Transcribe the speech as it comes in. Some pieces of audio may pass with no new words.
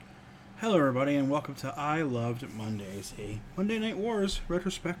Hello, everybody, and welcome to I Loved Mondays, a Monday Night Wars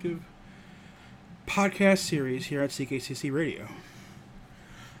retrospective podcast series here at CKCC Radio.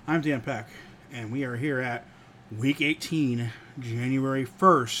 I'm Dan Peck, and we are here at Week 18, January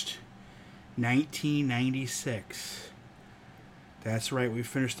 1st, 1996. That's right, we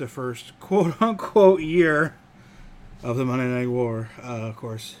finished the first quote-unquote year of the Monday Night War. Of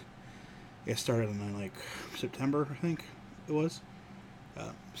course, it started in September, I think it was.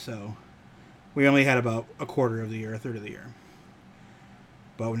 So we only had about a quarter of the year, a third of the year.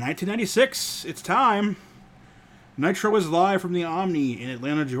 But in 1996, it's time. Nitro is live from the Omni in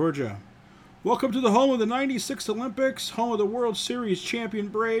Atlanta, Georgia. Welcome to the home of the 96 Olympics, home of the World Series champion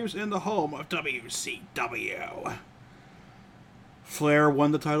Braves, and the home of WCW. Flair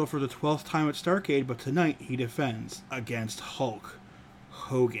won the title for the 12th time at Starrcade, but tonight he defends against Hulk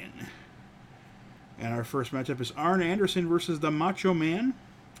Hogan. And our first matchup is Arn Anderson versus the Macho Man.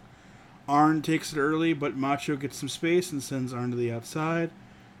 Arn takes it early, but Macho gets some space and sends Arn to the outside.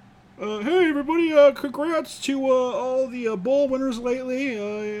 Hey, everybody, congrats to all the bowl winners lately.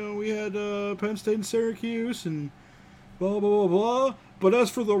 We had Penn State and Syracuse and blah, blah, blah, blah. But as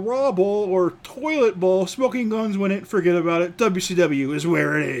for the Raw Bowl or Toilet Bowl, Smoking Guns win it, forget about it. WCW is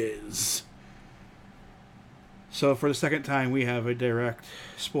where it is. So for the second time, we have a direct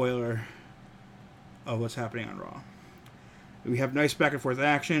spoiler of what's happening on Raw. We have nice back and forth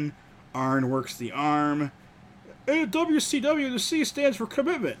action. Arn works the arm. At WCW, the C stands for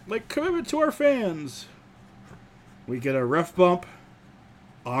commitment. Like commitment to our fans. We get a ref bump.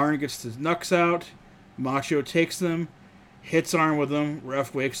 Arn gets his knucks out. Macho takes them. Hits Arn with them.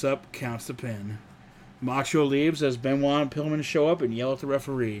 Ref wakes up. Counts the pin. Macho leaves as Benoit and Pillman show up and yell at the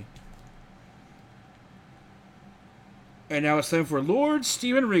referee. And now it's time for Lord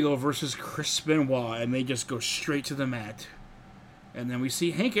Steven Regal versus Chris Benoit. And they just go straight to the mat. And then we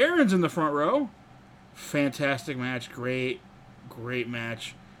see Hank Aaron's in the front row. Fantastic match. Great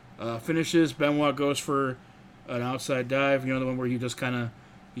match. Finishes. Benoit goes for an outside dive. You know, the one where you just kind of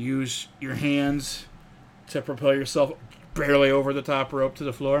use your hands to propel yourself barely over the top rope to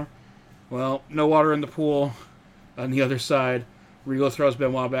the floor. Well, no water in the pool. On the other side, Regal throws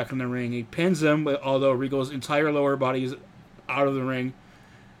Benoit back in the ring. He pins him, although Regal's entire lower body is out of the ring.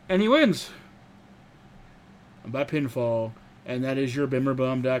 And he wins. By pinfall. And that is your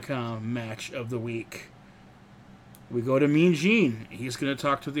BimmerBum.com match of the week. We go to Mean Gene. He's going to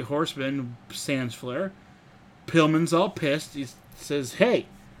talk to the Horseman, sans Flair. Pillman's all pissed. He says, hey,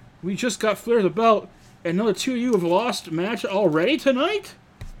 we just got Flair the belt, and now the two of you have lost a match already tonight?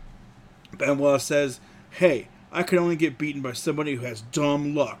 Benoit says, hey, I could only get beaten by somebody who has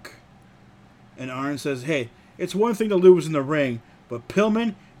dumb luck. And Arn says, hey, it's one thing to lose in the ring, but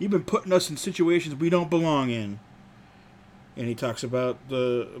Pillman, you've been putting us in situations we don't belong in. And he talks about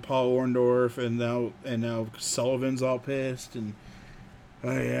the Paul Orndorff, and now Sullivan's all pissed, and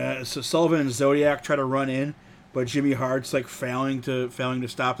so Sullivan and Zodiac try to run in, but Jimmy Hart's failing to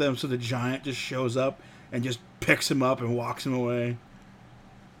stop them. So the Giant just shows up and just picks him up and walks him away.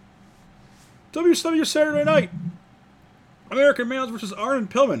 WCW Saturday Night: American Males versus Arn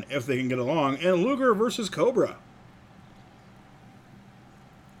and Pillman if they can get along, and Luger versus Cobra.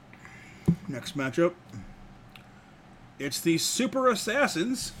 Next matchup. It's the Super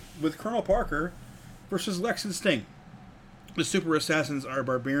Assassins with Colonel Parker versus Lex and Sting. The Super Assassins are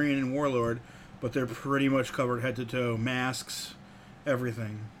Barbarian and Warlord, but they're pretty much covered head to toe. Masks,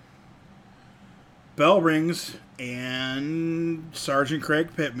 everything. Bell rings, and Sergeant Craig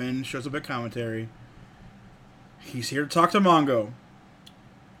Pittman shows up at commentary. He's here to talk to Mongo.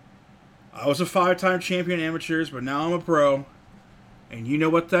 I was a 5-time champion amateurs, but now I'm a pro. And you know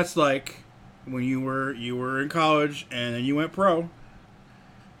what that's like. When you were in college, and then you went pro,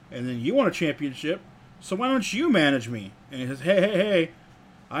 and then you won a championship, so why don't you manage me? And he says, hey,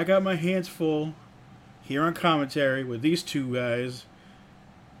 I got my hands full here on commentary with these two guys.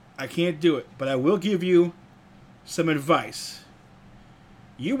 I can't do it, but I will give you some advice.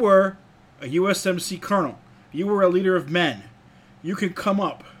 You were a USMC colonel. You were a leader of men. You can come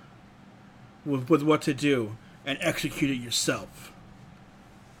up with what to do and execute it yourself.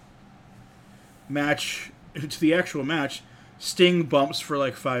 To the actual match, Sting bumps for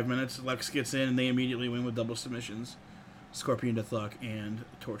 5 minutes. Lex gets in, and they immediately win with double submissions. Scorpion Deathlock and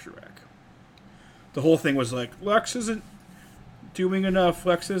Torture Rack. The whole thing was Lex isn't doing enough.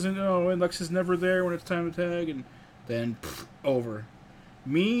 Lex isn't, and Lex is never there when it's time to tag, and then over.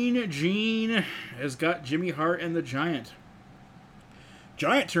 Mean Gene has got Jimmy Hart and the Giant.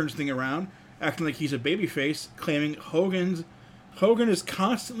 Giant turns thing around, acting like he's a babyface, claiming Hogan is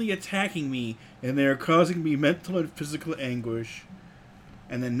constantly attacking me, and they are causing me mental and physical anguish.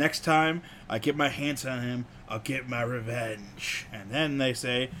 And then next time I get my hands on him, I'll get my revenge. And then they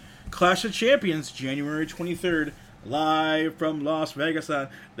say, Clash of Champions, January 23rd, live from Las Vegas on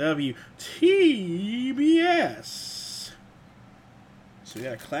WTBS. So we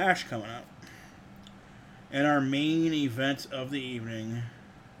got a Clash coming up. And our main event of the evening.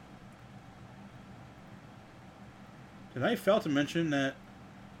 Did I fail to mention that?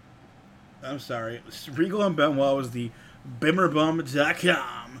 I'm sorry. Regal and Benoit was the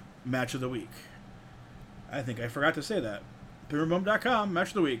BimmerBum.com match of the week. I think I forgot to say that. BimmerBum.com match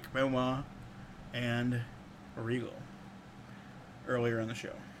of the week. Benoit and Regal. Earlier in the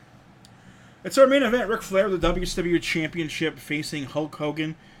show. It's our main event. Ric Flair, the WCW Championship, facing Hulk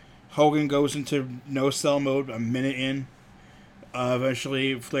Hogan. Hogan goes into no-sell mode a minute in.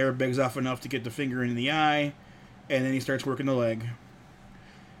 Eventually, Flair begs off enough to get the finger in the eye. And then he starts working the leg.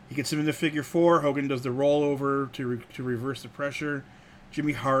 He gets him into figure 4. Hogan does the rollover to reverse the pressure.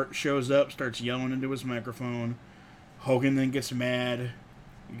 Jimmy Hart shows up, starts yelling into his microphone. Hogan then gets mad.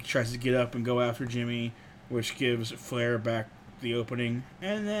 He tries to get up and go after Jimmy, which gives Flair back the opening.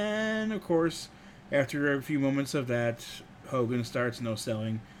 And then, of course, after a few moments of that, Hogan starts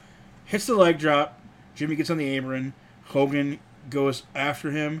no-selling. Hits the leg drop. Jimmy gets on the apron. Hogan goes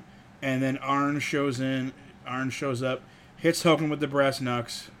after him. And then Arn shows up, hits Hogan with the brass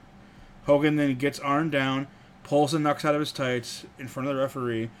knucks. Hogan then gets Arn down, pulls the knucks out of his tights in front of the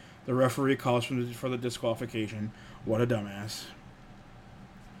referee. The referee calls for the disqualification. What a dumbass.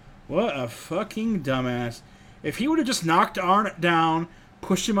 What a fucking dumbass. If he would have just knocked Arn down,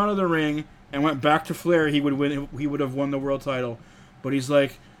 pushed him out of the ring, and went back to Flair, he would have won the world title. But he's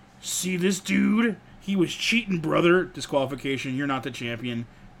like, see this dude? He was cheating, brother. Disqualification. You're not the champion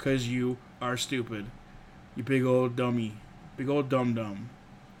because you are stupid. You big old dummy. Big old dum-dum.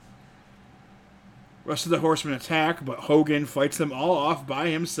 Rest of the Horsemen attack, but Hogan fights them all off by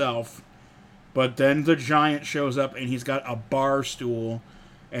himself. But then the Giant shows up, and he's got a bar stool,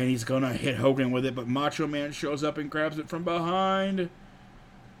 and he's going to hit Hogan with it, but Macho Man shows up and grabs it from behind.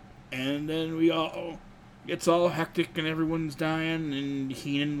 And then it's all hectic, and everyone's dying, and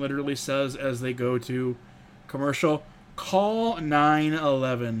Heenan literally says as they go to commercial, call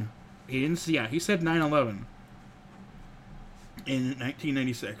 911. He said 911 in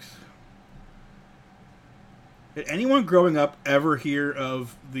 1996. Did anyone growing up ever hear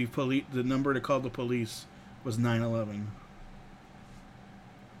of the number to call the police was 911?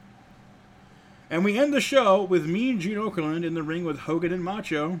 And we end the show with Mean Gene Okerlund in the ring with Hogan and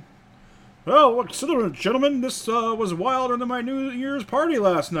Macho. Well, gentlemen, this was wilder than my New Year's party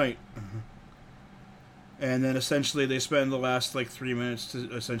last night. And then essentially they spend the last 3 minutes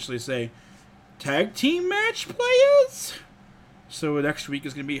to essentially say, tag team match players? So next week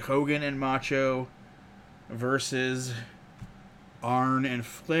is going to be Hogan and Macho versus Arn and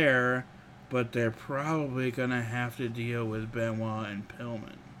Flair, but they're probably going to have to deal with Benoit and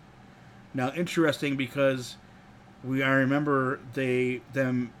Pillman. Now, interesting because I remember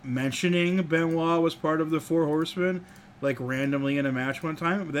them mentioning Benoit was part of the Four Horsemen, randomly in a match one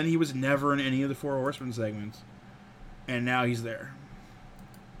time, but then he was never in any of the Four Horsemen segments. And now he's there.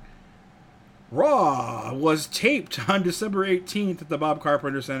 Raw was taped on December 18th at the Bob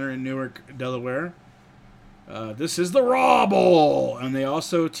Carpenter Center in Newark, Delaware. This is the Raw Bowl! And they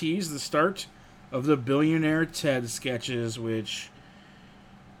also teased the start of the Billionaire Ted sketches, which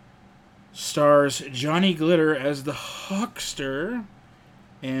stars Johnny Glitter as the huckster.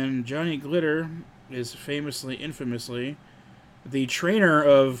 And Johnny Glitter is infamously, the trainer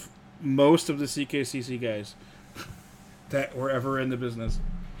of most of the CKCC guys that were ever in the business.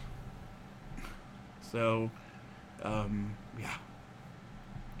 So, yeah.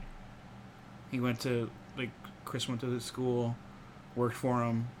 He went to, Chris went to the school, worked for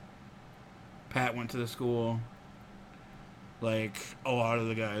him. Pat went to the school. A lot of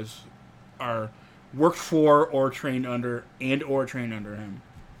the guys are worked for or trained under him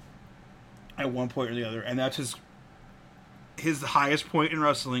at one point or the other. And that's his highest point in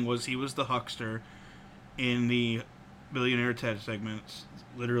wrestling was he was the huckster in the Billionaire Ted segments.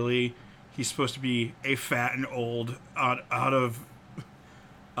 Literally, he's supposed to be a fat and old, out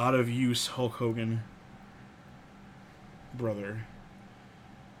of use Hulk Hogan brother.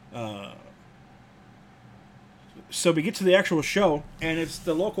 So we get to the actual show, and it's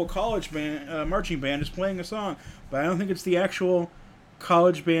the local college band, marching band is playing a song, but I don't think it's the actual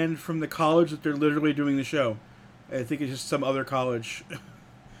college band from the college that they're literally doing the show. I think it's just some other college.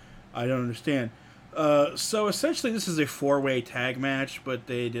 I don't understand. So essentially this is a 4-way tag match, but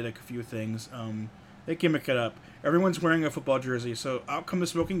they did a few things. They gimmick it up. Everyone's wearing a football jersey, so out come the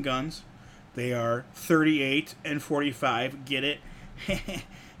Smoking Guns. They are 38 and 45. Get it?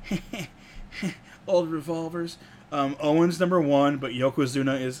 Old revolvers. Owens number 1, but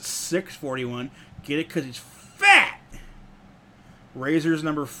Yokozuna is 641. Get it? Because he's fat! Razor's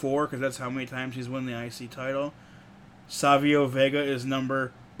number 4, because that's how many times he's won the IC title. Savio Vega is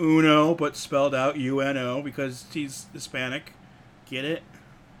number uno, but spelled out UNO, because he's Hispanic. Get it?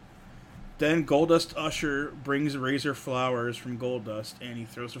 Then Goldust Usher brings Razor flowers from Goldust, and he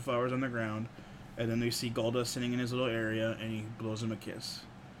throws the flowers on the ground. And then they see Goldust sitting in his little area, and he blows him a kiss.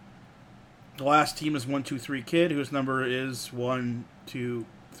 The last team is 123 Kid, whose number is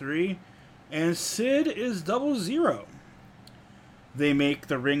 123. And Sid is 00. They make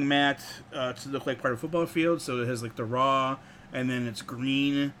the ring mat to look like part of a football field, so it has like the raw, and then it's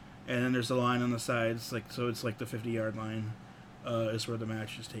green, and then there's a line on the sides, like so it's like the 50-yard line is where the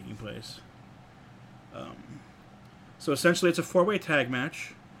match is taking place. So essentially it's a 4-way tag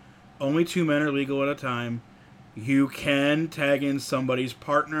match. Only 2 men are legal at a time. You can tag in somebody's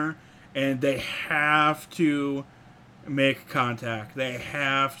partner, and they have to make contact. They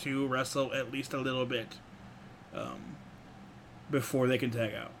have to wrestle at least a little bit before they can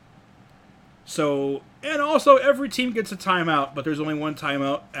tag out. So, and also every team gets a timeout, but there's only one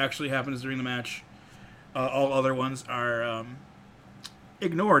timeout actually happens during the match. All other ones are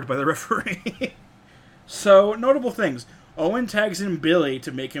ignored by the referee. So, notable things. Owen tags in Billy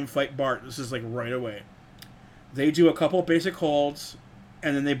to make him fight Bart. This is like right away. They do a couple basic holds,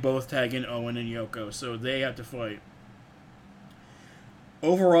 and then they both tag in Owen and Yoko, so they have to fight.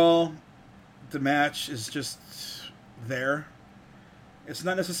 Overall, the match is just there. It's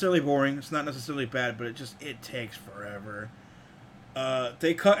not necessarily boring, it's not necessarily bad, but it takes forever.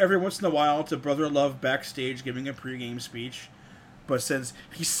 They cut every once in a while to Brother Love backstage giving a pregame speech, but since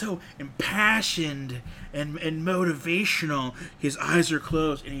he's so impassioned and motivational, his eyes are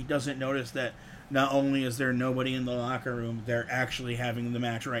closed, and he doesn't notice that not only is there nobody in the locker room, they're actually having the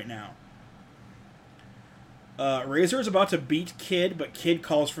match right now. Razor is about to beat Kid, but Kid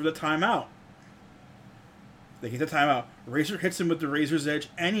calls for the timeout. They get the timeout. Razor hits him with the Razor's Edge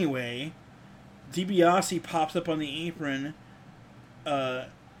anyway. DiBiase pops up on the apron,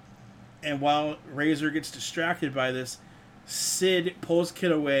 and while Razor gets distracted by this, Sid pulls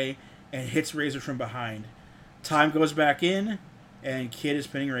Kid away and hits Razor from behind. Time goes back in, and Kid is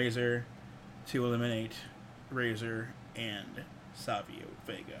pinning Razor to eliminate Razor and Savio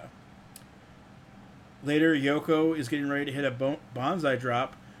Vega. Later, Yoko is getting ready to hit a bonsai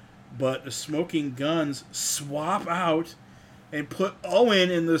drop, but the Smoking Guns swap out and put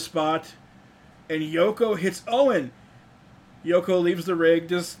Owen in the spot, and Yoko hits Owen. Yoko leaves the ring,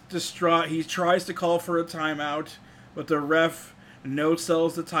 just distraught. He tries to call for a timeout, but the ref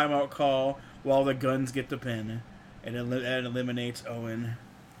no-sells the timeout call while the Guns get the pin, and it eliminates Owen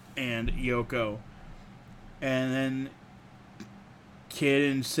and Yoko. And then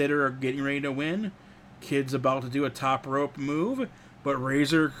Kid and Sid are getting ready to win. Kid's about to do a top rope move, but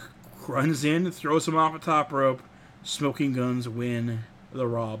Razor runs in, throws him off a top rope. Smoking Guns win the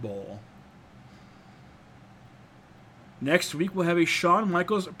Raw Bowl. Next week, we'll have a Shawn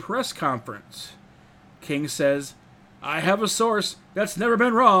Michaels press conference. King says, "I have a source that's never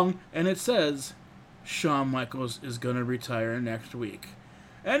been wrong," and it says Shawn Michaels is going to retire next week.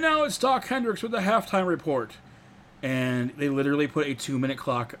 And now it's Doc Hendricks with the halftime report. And they literally put a 2-minute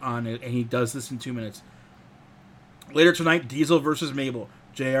clock on it, and he does this in 2 minutes. Later tonight, Diesel versus Mabel.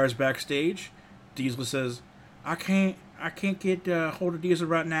 JR's backstage. Diesel says, I can't get hold of Diesel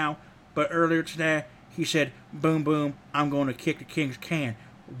right now, but earlier today, he said, boom, boom, I'm going to kick the King's can.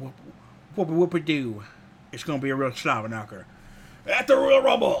 Whoop-a-do. It's going to be a real slobber knocker. At the Royal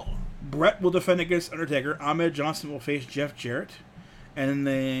Rumble, Brett will defend against Undertaker. Ahmed Johnson will face Jeff Jarrett. And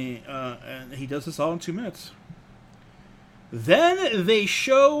and he does this all in 2 minutes. Then they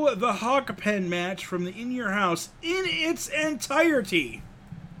show the Hog Pen match from the In Your House in its entirety.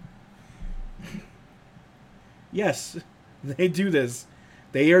 Yes, they do this.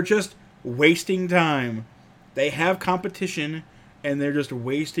 They are just wasting time. They have competition, and they're just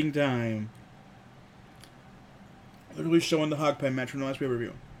wasting time. Literally showing the Hog Pen match from the last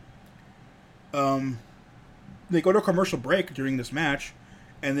pay-per-view. They go to a commercial break during this match,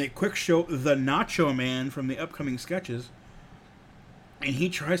 and they quick show the Nacho Man from the upcoming sketches. And he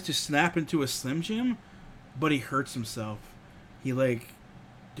tries to snap into a Slim Jim, but he hurts himself. He,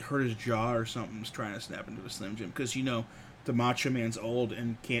 hurt his jaw or something, was trying to snap into a Slim Jim. Because, the Macho Man's old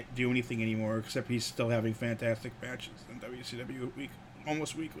and can't do anything anymore, except he's still having fantastic matches in WCW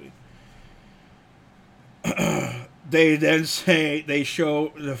almost weekly. They then they show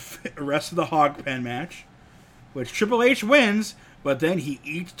the rest of the Hog Pen match, which Triple H wins, but then he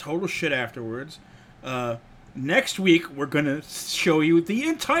eats total shit afterwards. Next week, we're going to show you the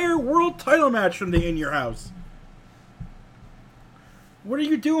entire world title match from the In Your House. What are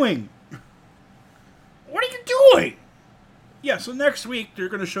you doing? What are you doing? Yeah, so next week, they're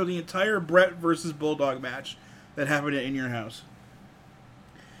going to show the entire Brett versus Bulldog match that happened at In Your House.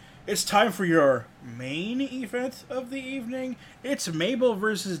 It's time for your main event of the evening. It's Mabel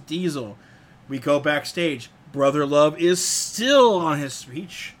versus Diesel. We go backstage. Brother Love is still on his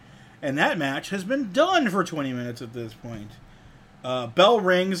speech. And that match has been done for 20 minutes at this point. Bell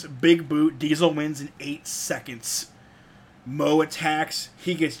rings, big boot. Diesel wins in 8 seconds. Mo attacks.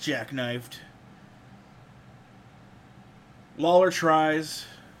 He gets jackknifed. Lawler tries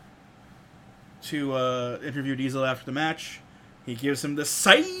to interview Diesel after the match. He gives him the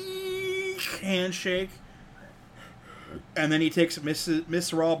psych handshake. And then he takes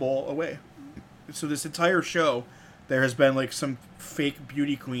Miss Raw Ball away. So this entire show, there has been like some fake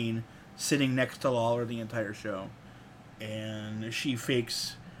beauty queen sitting next to Lawler the entire show. And she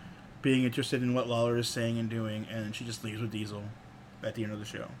fakes being interested in what Lawler is saying and doing, and she just leaves with Diesel at the end of the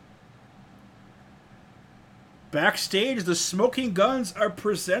show. Backstage, the Smoking Guns are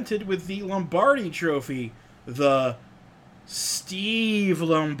presented with the Lombardi Trophy. The Steve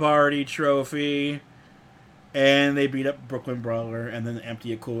Lombardi Trophy. And they beat up Brooklyn Brawler and then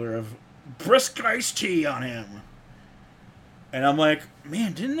empty a cooler of brisk iced tea on him. And I'm like,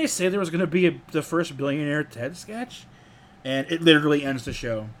 man, didn't they say there was going to be the first Billionaire Ted sketch? And it literally ends the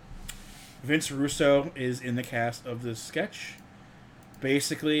show. Vince Russo is in the cast of this sketch.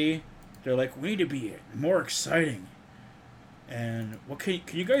 Basically, they're like, we need to be more exciting. And what can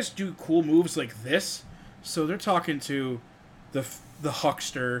you guys do cool moves like this? So they're talking to the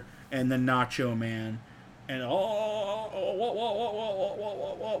Huckster and the Nacho Man. And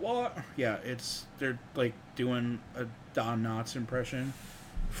what? Yeah, they're like doing a Don Knotts impression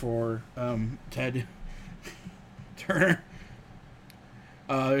for Ted Turner.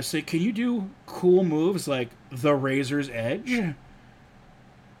 They say, can you do cool moves like the Razor's Edge?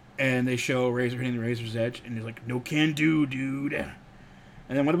 And they show Razor hitting the Razor's Edge, and he's like, no can do, dude. And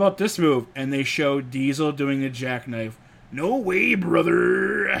then what about this move? And they show Diesel doing the jackknife. No way,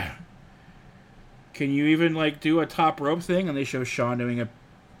 brother. Can you even like do a top rope thing? And they show Shawn doing a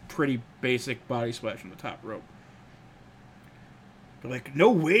pretty basic body splash from the top rope. They're like, no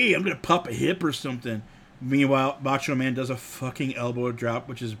way, I'm going to pop a hip or something. Meanwhile, Macho Man does a fucking elbow drop,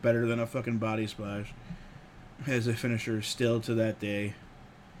 which is better than a fucking body splash. As a finisher still to that day.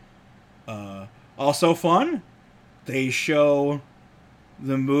 Also fun, they show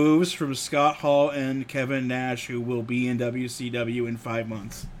the moves from Scott Hall and Kevin Nash, who will be in WCW in 5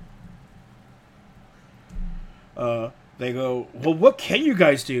 months. They go, well, what can you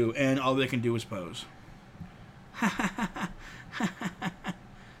guys do? And all they can do is pose.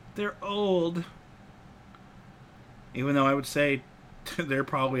 They're old. Even though I would say they're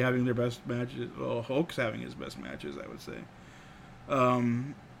probably having their best matches. Well, Hulk's having his best matches, I would say.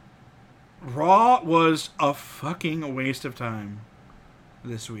 Raw was a fucking waste of time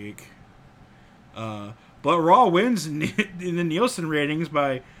this week. But Raw wins in the Nielsen ratings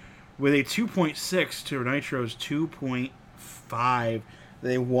with a 2.6 to Nitro's 2.5.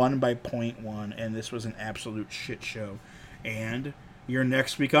 They won by 0.1, and this was an absolute shit show. And your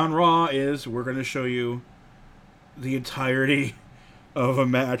next week on Raw is we're going to show you the entirety of a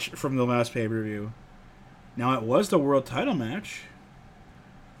match from the last pay-per-view. Now, it was the world title match,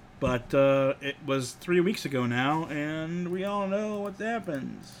 but it was 3 weeks ago now, and we all know what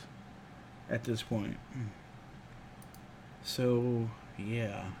happens at this point. So,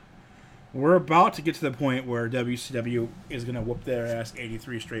 yeah. We're about to get to the point where WCW is going to whoop their ass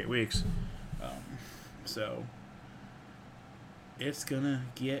 83 straight weeks. So, it's going to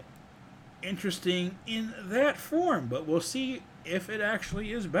get interesting in that form, but we'll see if it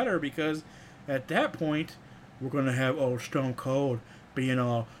actually is better, because at that point, we're going to have old Stone Cold being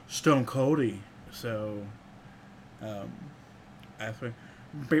all Stone Coldy. So, I think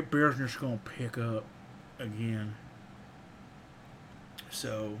business going to pick up again.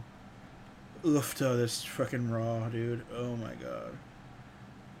 So, oof to this fucking Raw, dude. Oh my god.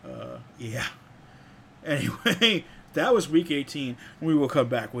 Yeah. Anyway, that was week 18. We will come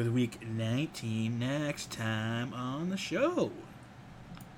back with week 19 next time on the show.